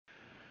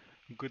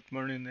Good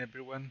morning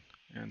everyone.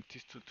 In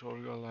this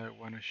tutorial I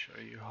want to show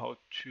you how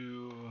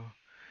to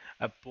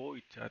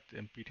avoid that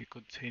NVIDIA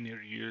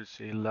Container use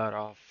a lot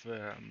of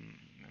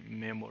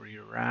memory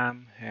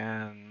RAM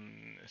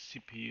and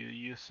CPU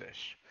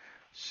usage.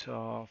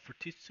 So for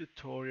this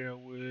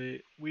tutorial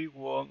we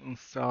won't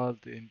install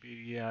the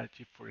NVIDIA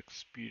GeForce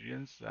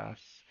Experience as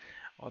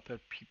other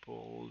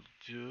people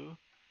do,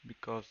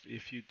 because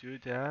if you do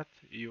that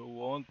you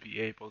won't be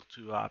able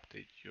to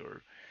update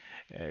your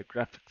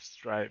graphics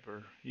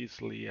driver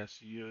easily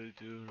as you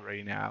do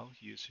right now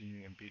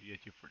using NVIDIA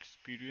GeForce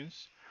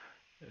Experience.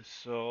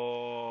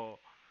 So,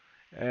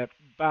 uh,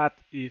 but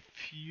if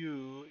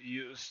you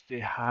use the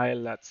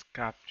highlights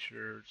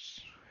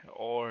captures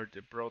or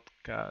the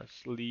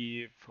broadcast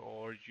live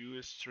or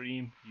you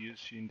stream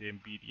using the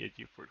NVIDIA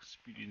GeForce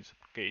Experience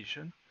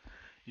application,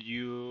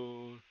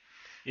 you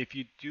if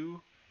you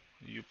do,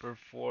 you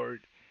perform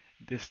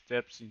the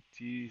steps in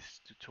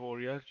this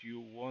tutorial, you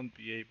won't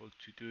be able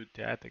to do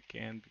that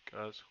again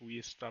because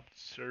we stopped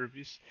the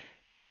service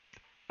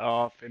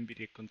of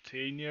NVIDIA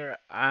Container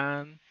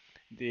and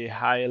the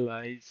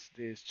highlights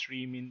the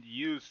streaming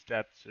use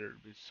that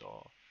service.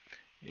 So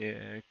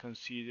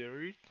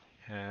consider it.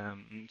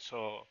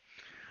 So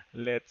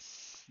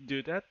let's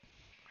do that.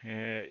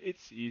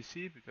 It's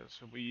easy because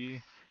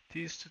we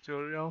this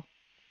tutorial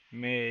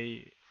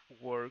may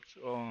work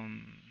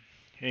on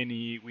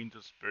any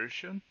Windows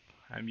version.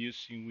 I'm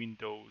using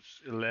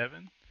Windows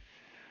 11,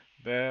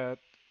 but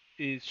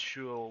it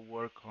should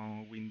work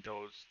on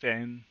Windows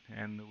 10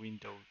 and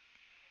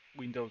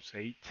Windows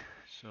 8.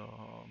 So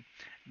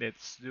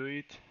let's do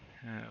it.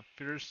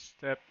 First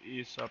step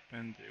is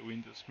open the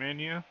Windows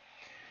menu,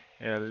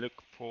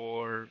 look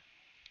for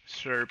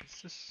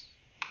services,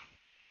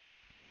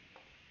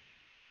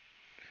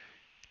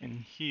 and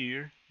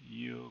here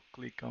you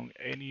click on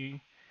any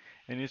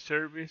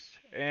service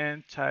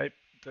and type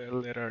the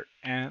letter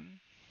N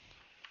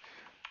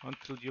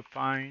until you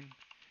find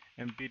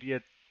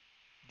NVIDIA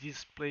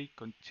Display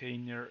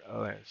Container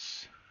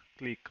LS.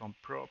 Click on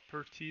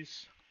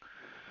Properties,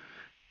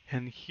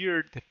 and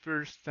here the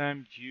first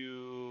time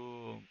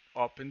you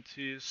open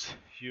this,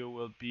 you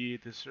will be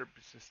the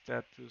service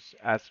status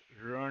as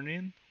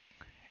running,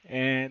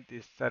 and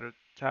the status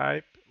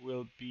type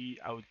will be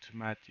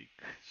automatic.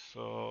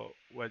 So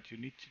what you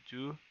need to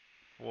do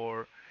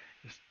for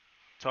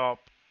stop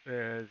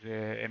the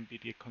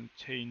NVIDIA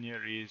container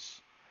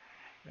is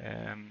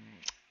um,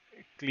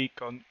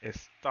 click on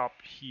stop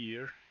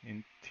here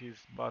in this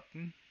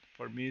button.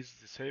 For me it's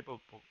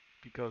disabled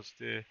because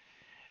the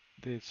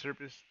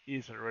service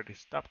is already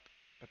stopped,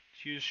 but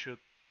you should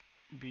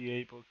be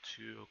able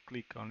to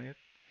click on it,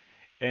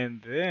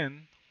 and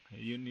then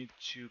you need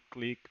to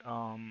click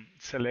on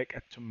select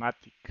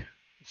automatic.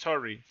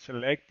 Sorry,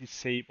 select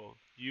disable.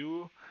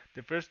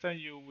 The first time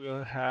you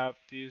will have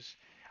this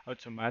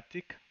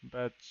automatic,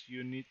 but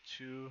you need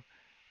to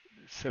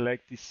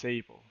select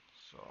disable.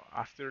 So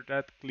after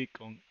that, click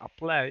on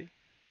apply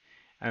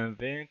and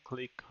then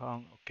click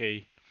on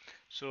OK.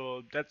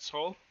 So that's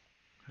all.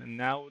 And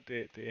now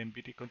the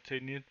NVIDIA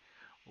container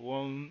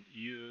won't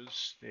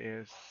use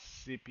the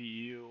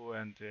CPU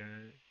and the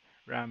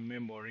RAM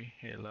memory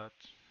a lot.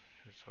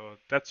 So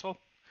that's all.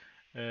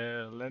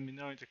 Let me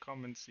know in the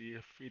comments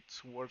if it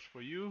works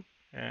for you,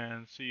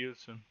 and see you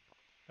soon.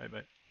 Bye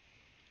bye.